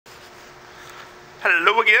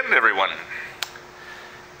Hello again, everyone.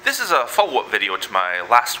 This is a follow-up video to my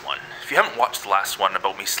last one. If you haven't watched the last one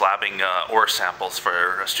about me slabbing ore samples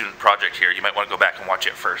for a student project here, you might want to go back and watch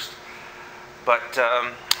it first. But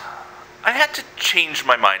I had to change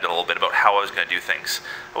my mind a little bit about how I was going to do things.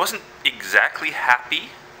 I wasn't exactly happy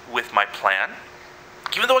with my plan.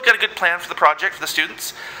 Even though I got a good plan for the project for the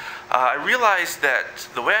students, I realized that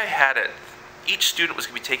the way I had it, each student was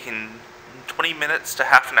going to be taking 20 minutes to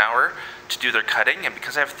half an hour to do their cutting, and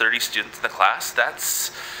because I have 30 students in the class,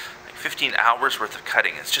 that's like 15 hours worth of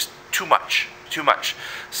cutting. It's just too much.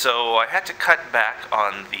 So I had to cut back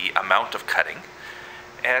on the amount of cutting,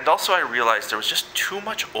 and also I realized there was just too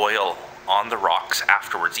much oil on the rocks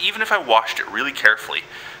afterwards. Even if I washed it really carefully,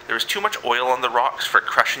 there was too much oil on the rocks for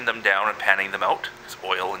crushing them down and panning them out, because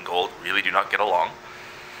oil and gold really do not get along.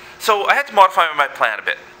 So I had to modify my plan a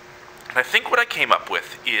bit. And I think what I came up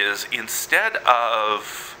with is, instead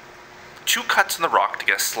of 2 cuts in the rock to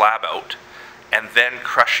get a slab out and then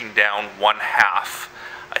crushing down 1/2,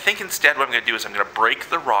 I think instead what I'm going to do is I'm going to break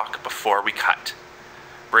the rock before we cut.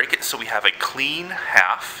 Break it so we have a clean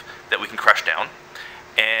half that we can crush down,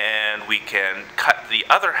 and we can cut the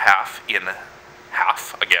other half in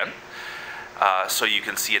half again, so you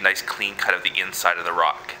can see a nice clean cut of the inside of the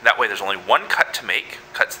rock. That way there's only 1 cut to make,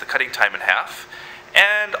 cuts the cutting time in half,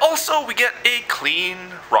 and also we get a clean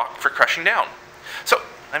rock for crushing down. So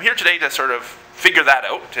I'm here today to sort of figure that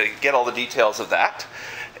out, to get all the details of that,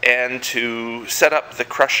 and to set up the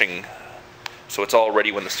crushing so it's all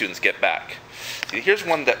ready when the students get back. Here's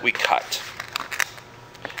one that we cut.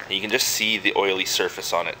 And you can just see the oily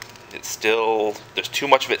surface on it. It's still, there's too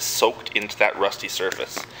much of it soaked into that rusty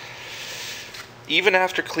surface. Even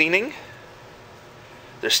after cleaning,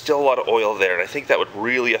 there's still a lot of oil there, and I think that would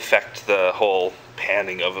really affect the whole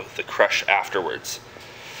panning of the crush afterwards.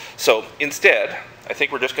 So instead, I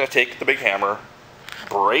think we're just going to take the big hammer,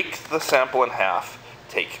 break the sample in half,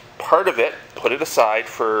 take part of it, put it aside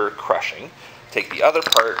for crushing, take the other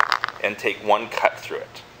part, and take 1 cut through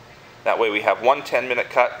it. That way we have 1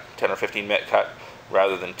 10-minute cut, 10 or 15-minute cut,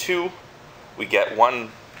 rather than 2. We get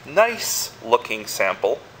 1 nice looking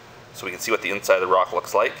sample, so we can see what the inside of the rock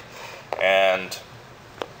looks like, and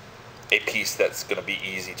a piece that's going to be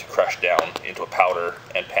easy to crush down into a powder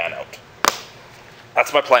and pan out.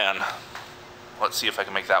 That's my plan. Let's see if I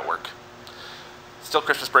can make that work. Still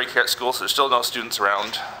Christmas break here at school, so there's still no students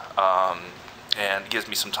around, and it gives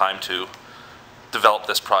me some time to develop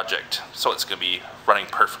this project. So it's going to be running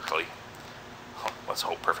perfectly. Let's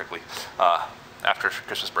hope perfectly after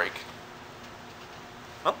Christmas break.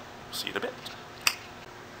 Well, see you in a bit.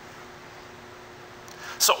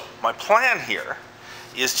 So my plan here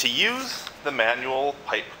is to use the manual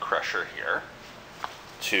pipe crusher here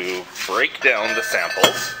to break down the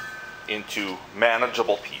samples into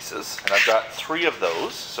manageable pieces, and I've got 3 of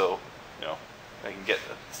those, so I can get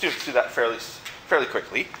the students do that fairly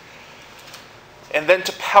quickly. And then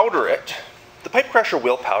to powder it, the pipe crusher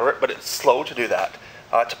will powder it, but it's slow to do that.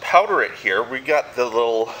 To powder it here, we got the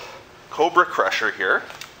little Cobra Crusher here,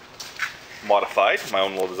 modified, my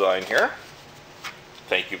own little design here.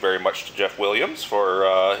 Thank you very much to Jeff Williams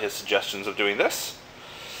for his suggestions of doing this.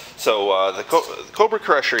 So the Cobra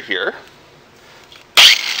Crusher here,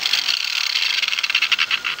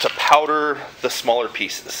 to powder the smaller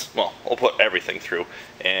pieces. Well, I'll put everything through,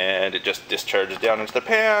 and it just discharges down into the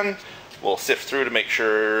pan. We'll sift through to make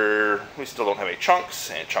sure we still don't have any chunks,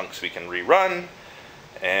 and chunks we can rerun,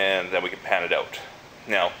 and then we can pan it out.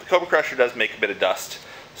 Now, the Cobra Crusher does make a bit of dust,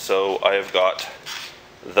 so I've got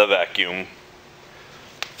the vacuum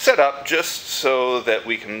set up just so that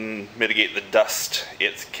we can mitigate the dust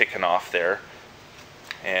it's kicking off there.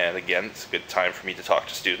 And again, it's a good time for me to talk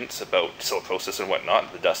to students about silicosis and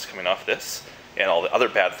whatnot, the dust coming off this, and all the other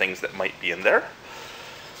bad things that might be in there.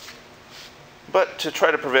 But to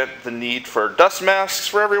try to prevent the need for dust masks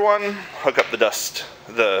for everyone, hook up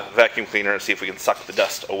the vacuum cleaner, and see if we can suck the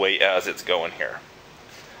dust away as it's going here.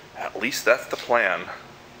 At least that's the plan.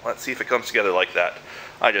 Let's see if it comes together like that.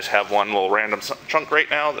 I just have one little random chunk right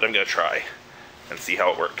now that I'm going to try and see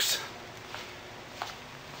how it works.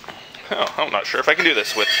 Oh, I'm not sure if I can do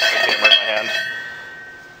this with the camera in my hand.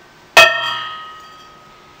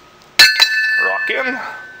 Rock in.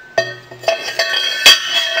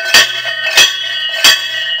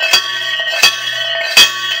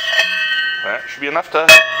 That should be enough to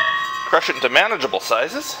crush it into manageable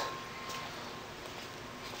sizes.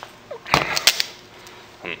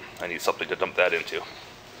 I need something to dump that into.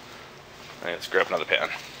 Let's grab another pan.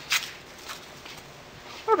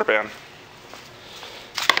 Another pan.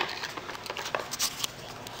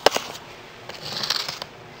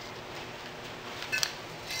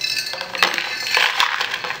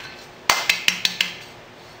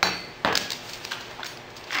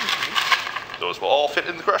 those will all fit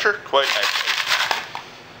in the crusher quite nicely.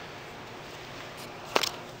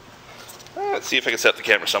 Let's see if I can set the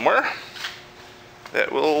camera somewhere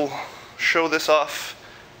that will show this off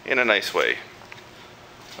in a nice way.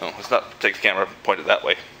 Oh, let's not take the camera pointed that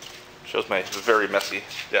way. Shows my very messy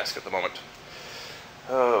desk at the moment.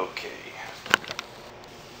 Okay.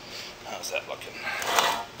 How's that looking?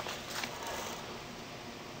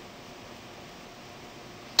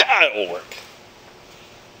 That'll work.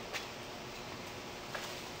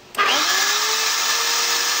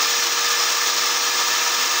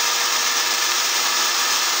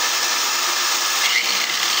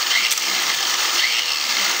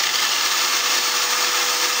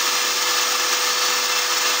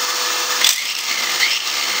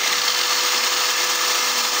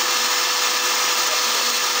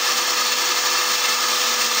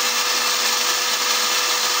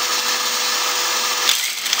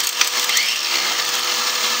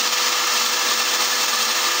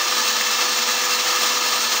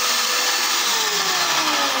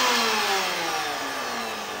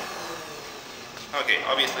 Okay,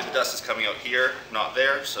 obviously the dust is coming out here, not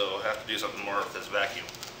there, so I have to do something more with this vacuum.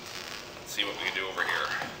 Let's see what we can do over here.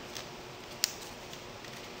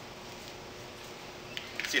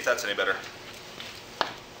 See if that's any better.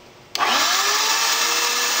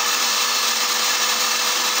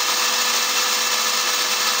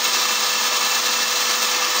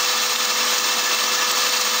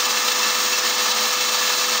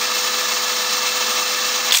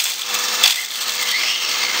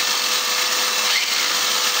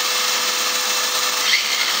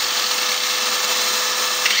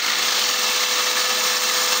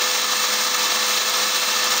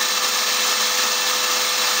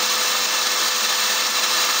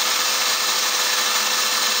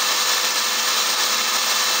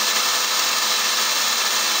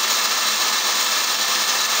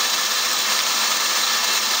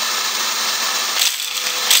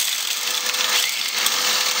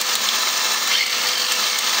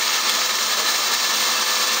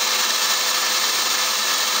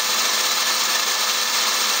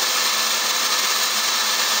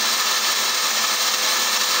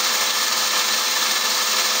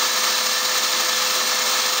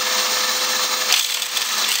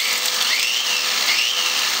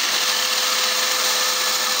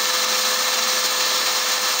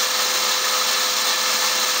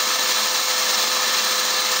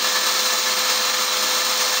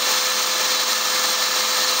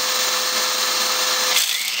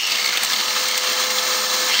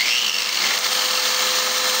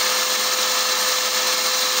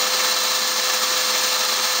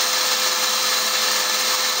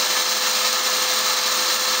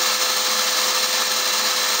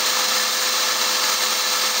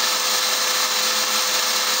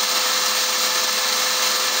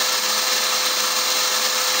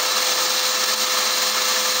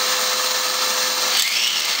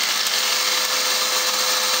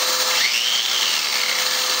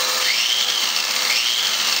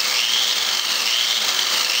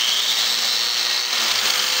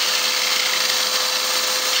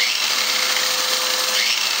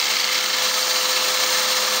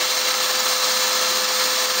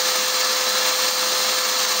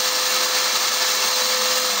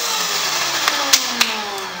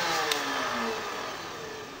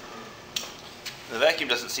 The vacuum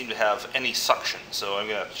doesn't seem to have any suction, so I'm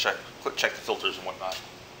going to check the filters and whatnot,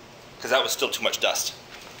 because that was still too much dust.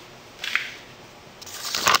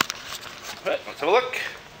 Alright, let's have a look.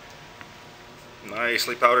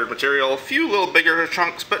 Nicely powdered material, a few little bigger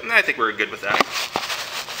chunks, but I think we're good with that.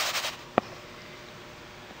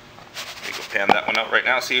 Let me go pan that one out right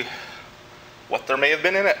now, see what there may have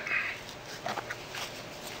been in it.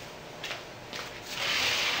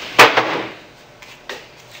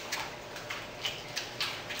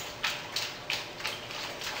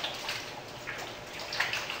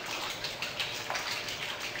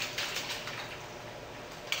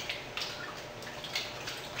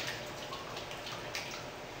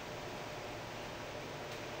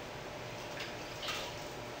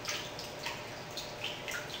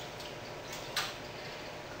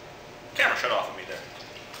 Camera shut off of me there.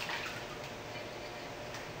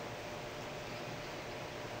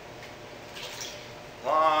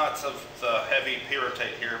 Lots of the heavy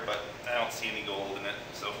pyrrhotite here, but I don't see any gold in it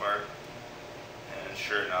so far. And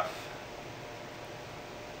sure enough,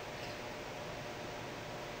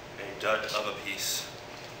 a dud of a piece.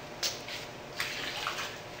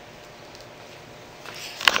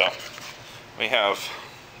 So, we have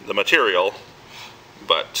the material,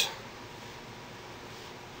 but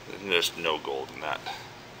there's no gold in that.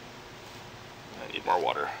 I need more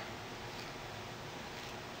water.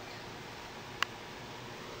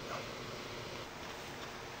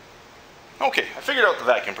 Okay, I figured out the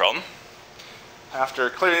vacuum problem. After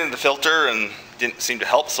cleaning the filter and didn't seem to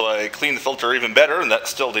help, so I cleaned the filter even better and that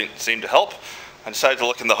still didn't seem to help. I decided to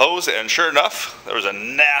look in the hose and sure enough, there was a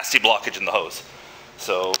nasty blockage in the hose.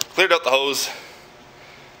 So cleared out the hose.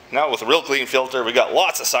 Now with a real clean filter, we got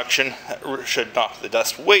lots of suction. That should knock the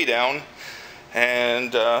dust way down.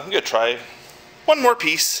 And I'm gonna try one more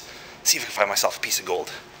piece, see if I can find myself a piece of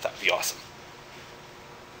gold. That would be awesome.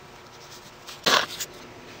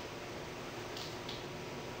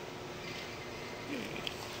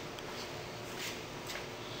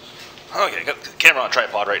 Okay, got the camera on a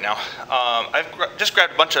tripod right now. I've just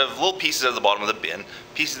grabbed a bunch of little pieces at the bottom of the bin,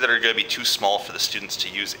 pieces that are going to be too small for the students to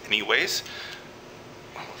use anyways.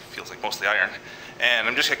 Feels like mostly iron. And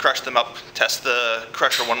I'm just going to crush them up, test the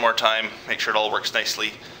crusher one more time, make sure it all works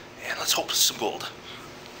nicely, and let's hope it's some gold.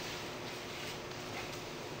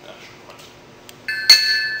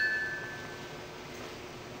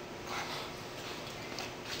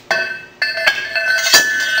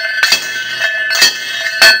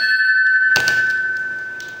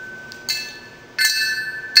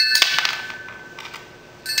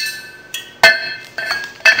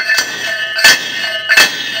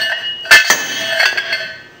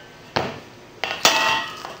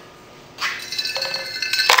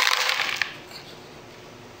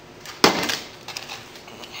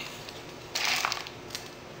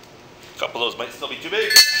 A couple of those might still be too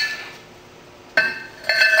big.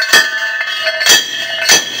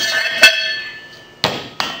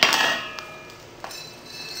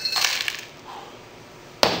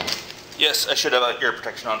 Yes, I should have ear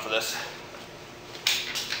protection on for this.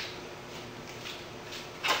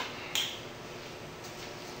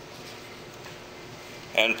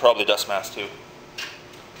 And probably dust mask too.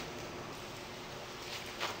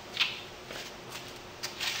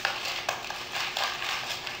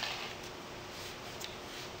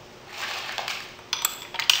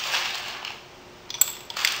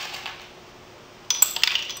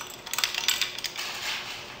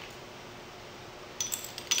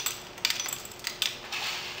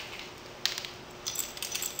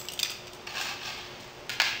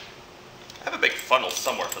 I have a big funnel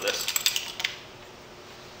somewhere for this.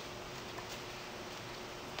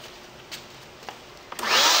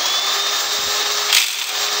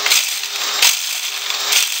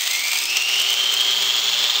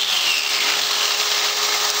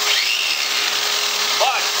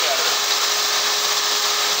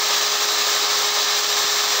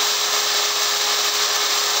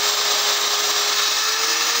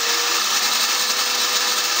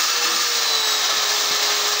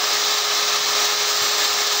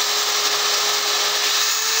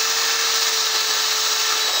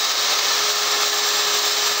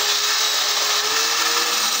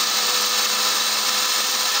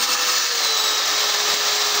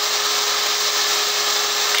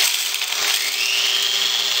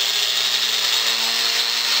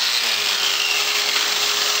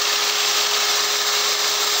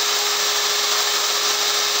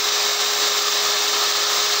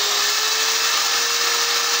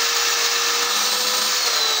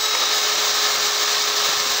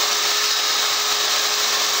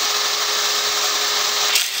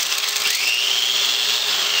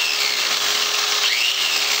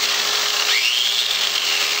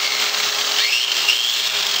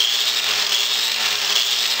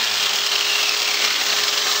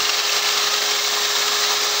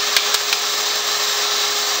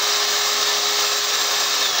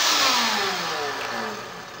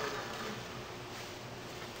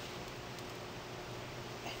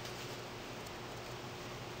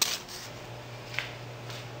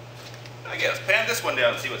 I guess pan this one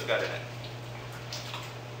down and see what's got in it.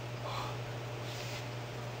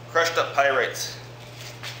 Crushed up pyrites.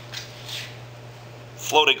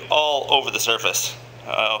 Floating all over the surface.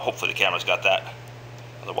 Hopefully the camera's got that.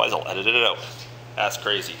 Otherwise I'll edit it out. That's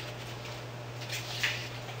crazy.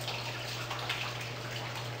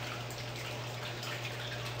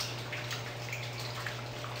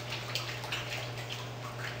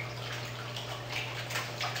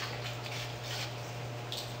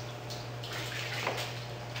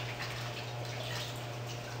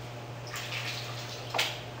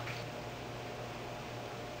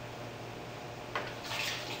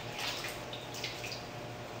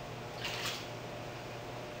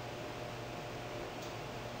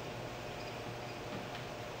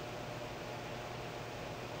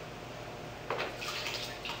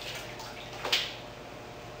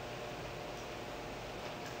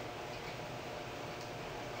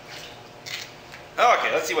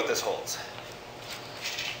 Okay, let's see what this holds.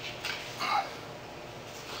 Oh,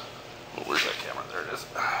 where's that camera? There it is.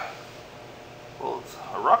 Well, it's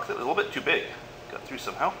a rock that was a little bit too big. Got through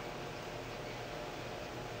somehow.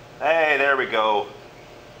 Hey, there we go.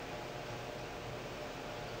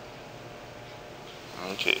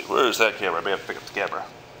 Okay, where's that camera? I may have to pick up the camera.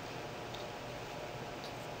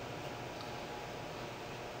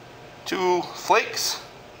 2 flakes.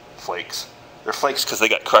 Flakes. They're flakes because they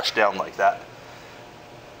got crushed down like that.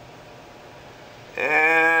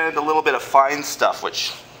 And a little bit of fine stuff,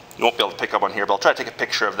 which you won't be able to pick up on here, but I'll try to take a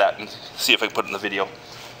picture of that and see if I can put it in the video.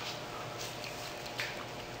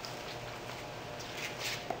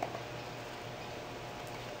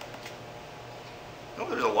 Oh,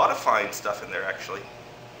 there's a lot of fine stuff in there, actually.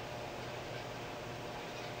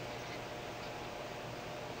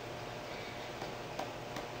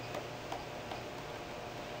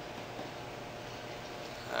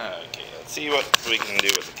 Okay, let's see what we can do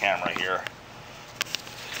with the camera here.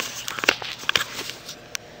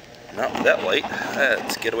 Not that light.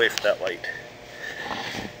 Let's get away from that light.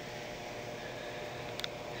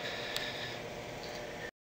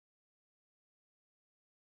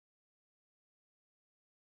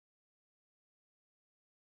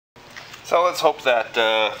 So let's hope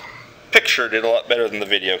that picture did a lot better than the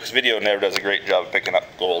video, because video never does a great job of picking up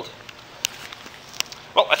gold.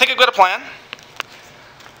 Well, I think I've got a plan.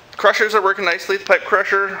 Crushers are working nicely. The pipe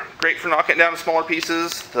crusher, great for knocking it down to smaller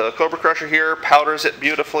pieces. The Cobra Crusher here powders it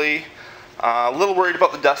beautifully. A little worried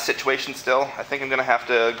about the dust situation still. I think I'm going to have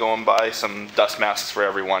to go and buy some dust masks for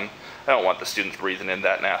everyone. I don't want the students breathing in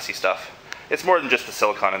that nasty stuff. It's more than just the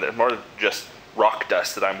silicon in there, more than just rock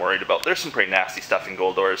dust that I'm worried about. There's some pretty nasty stuff in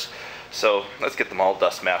gold ores. So let's get them all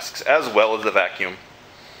dust masks, as well as the vacuum.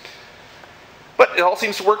 But it all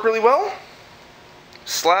seems to work really well.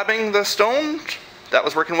 Slabbing the stone, that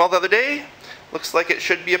was working well the other day. Looks like it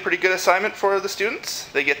should be a pretty good assignment for the students.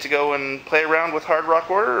 They get to go and play around with hard rock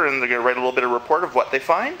ore, and they're going to write a little bit of report of what they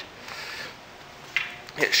find.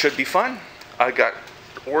 It should be fun. I got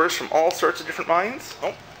ores from all sorts of different mines.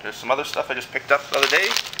 Oh, there's some other stuff I just picked up the other day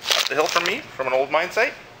up the hill from me, from an old mine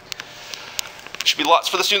site. Should be lots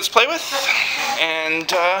for the students to play with, and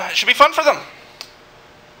it should be fun for them.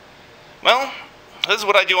 Well, this is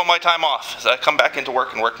what I do on my time off, is I come back into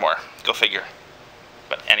work and work more. Go figure.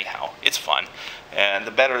 But anyhow, it's fun, and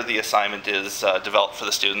the better the assignment is developed for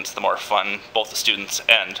the students, the more fun both the students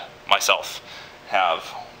and myself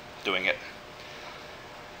have doing it.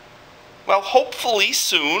 Well, hopefully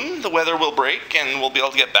soon the weather will break and we'll be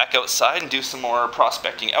able to get back outside and do some more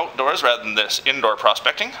prospecting outdoors rather than this indoor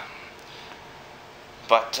prospecting.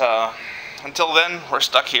 But until then, we're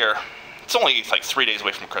stuck here. It's only like 3 days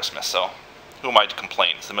away from Christmas, so who am I to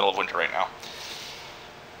complain? It's the middle of winter right now.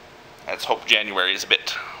 Let's hope January is a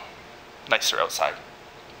bit nicer outside.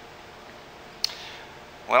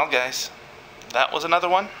 Well, guys, that was another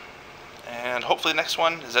one. And hopefully the next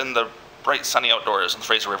one is in the bright sunny outdoors in the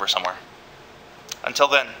Fraser River somewhere. Until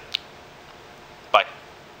then.